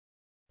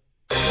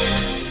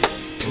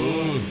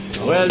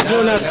Well,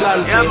 Junior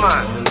Santie. Yeah,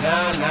 man.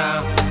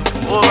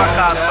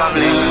 Overcast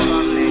family.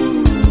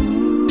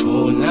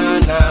 Oh, na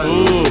na.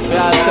 We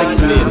are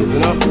sex ladies, you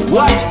know.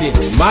 Watch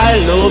this. My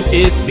love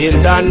is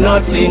built on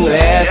nothing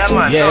less. Yeah,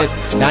 man. Yes,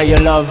 now your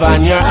love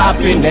and your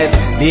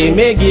happiness. They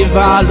may give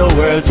all the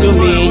world to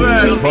me,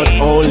 but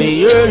only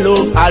your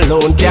love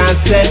alone can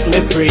set me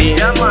free.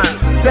 Yeah, man.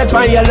 Set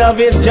on your love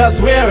is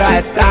just where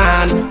I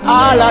stand.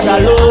 All of the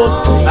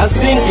love, a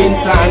sinking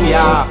sand,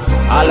 yeah.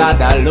 All of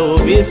the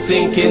love is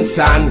sinking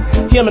sand.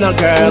 Hear me now,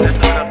 girl.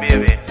 Listen up,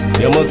 baby.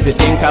 You must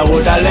think I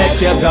woulda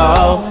let you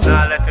go.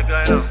 Nah, let you go,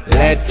 you know.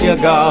 Let you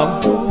go.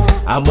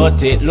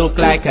 But it look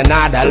like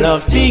another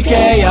love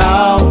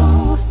TKO.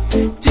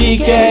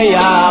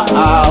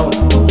 TKO.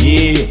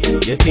 Yeah.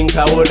 You think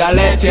I woulda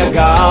let you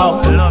go. I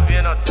love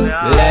you, not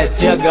today.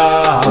 Let you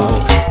go.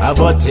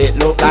 But it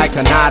look like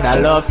another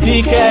love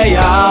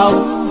TKO.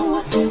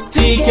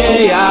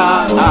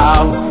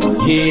 TKO.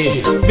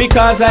 Yeah,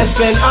 because I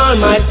spend all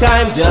my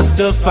time just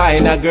to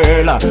find a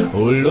girl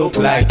who look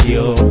like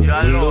you,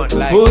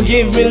 who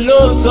give me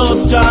love so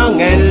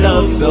strong and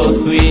love so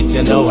sweet.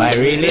 You know I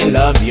really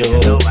love you,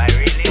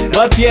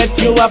 but yet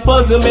you are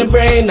puzzling my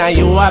brain and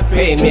you are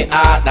paying me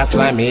out. That's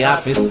why me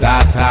have to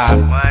start hard.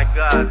 My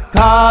God.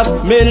 Cause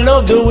me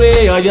love the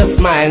way you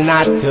smile,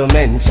 not to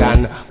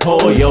mention how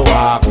you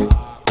walk.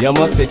 You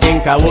must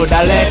think I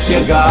woulda let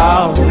you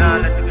go. Nah,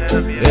 let you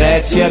go, baby.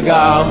 Let you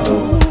go.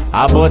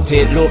 But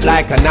it look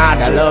like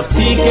another love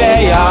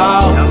TKO.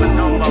 I'm a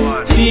number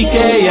one.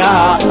 TKO.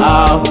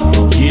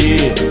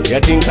 Yeah. You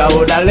think I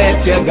woulda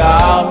let you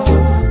go.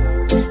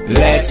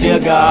 Let you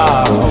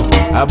go.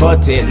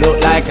 But it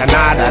look like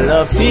another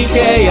love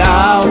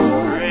TKO.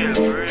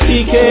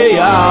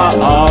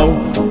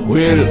 TKO.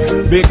 Well,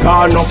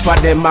 because enough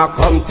of them a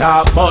come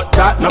talk, but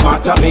that no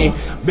matter me.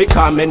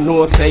 Because me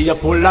know say you're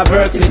full of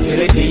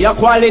versatility, your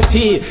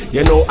quality.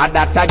 You know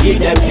that I give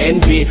them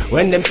envy.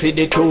 When them see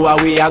the two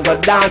we a go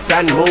dance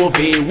and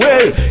movie.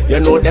 Well, you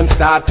know them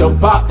start to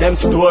pop them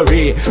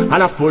story,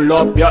 and I full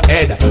up your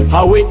head,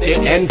 how with the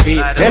envy.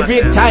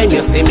 Every time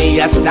you see me,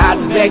 you start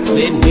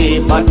vexing me.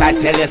 But I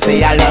tell you,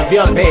 say I love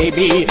you,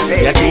 baby.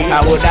 You think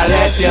I woulda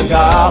let you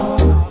go?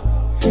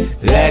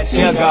 Let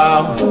you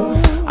go.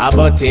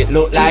 But it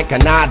look like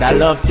another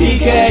love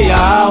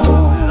TKO.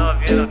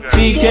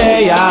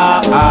 TKO.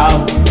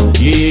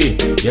 Yeah,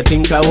 you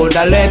think I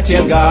woulda let you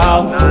go?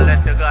 Nah,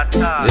 let you go,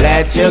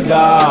 Let you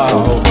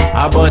go.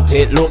 But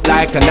it look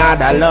like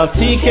another love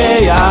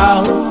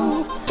TKO.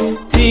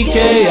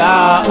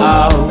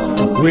 TKO.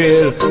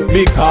 Well,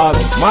 because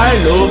my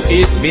love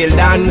is built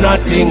on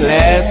nothing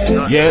less.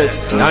 Yes,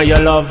 now your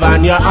love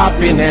and your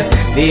happiness,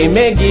 they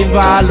may give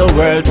all the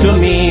world to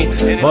me,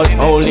 but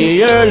only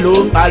your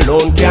love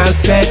alone can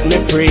set me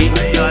free.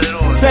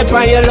 Set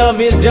on your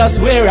love is just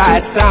where I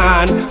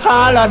stand.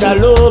 All of the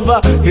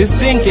love is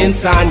sinking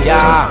sand,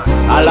 yeah.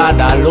 All of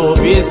the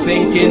love is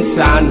sinking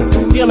sand.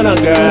 Hear me now,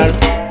 girl.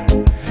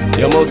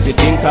 You must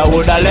think I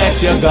woulda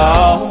let you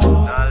go.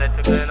 Nah, let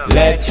you go, you know.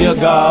 Let you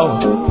go.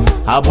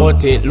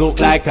 But it look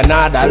like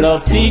another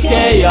love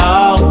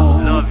TKO.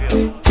 Love you.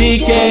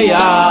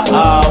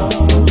 TKO.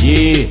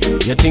 Yeah,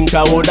 you think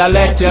I woulda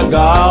let you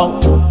go.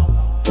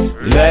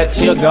 Let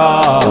you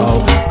go.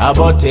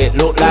 But it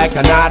look like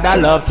another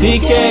love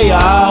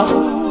TKO.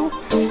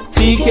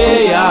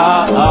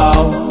 TKO.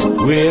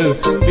 Well,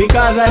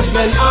 because I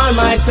spend all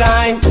my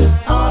time.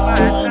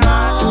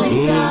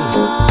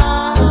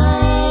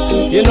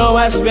 You know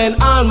I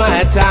spend all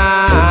my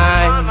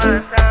time.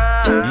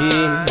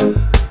 Yeah.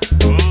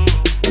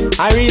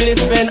 I really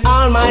spend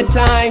all my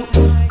time.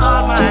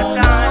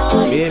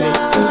 Baby.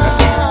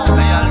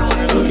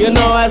 You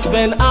know I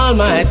spend all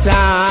my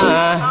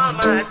time.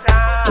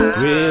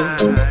 Really.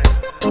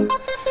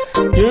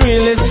 You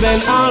really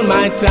spend all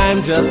my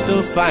time just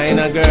to find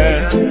a girl.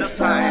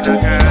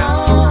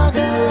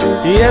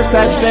 Yes,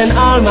 I spend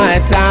all my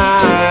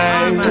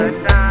time.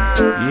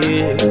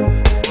 Yeah.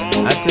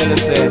 I tell you,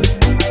 say,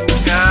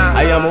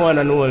 I am one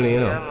and only, you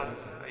know.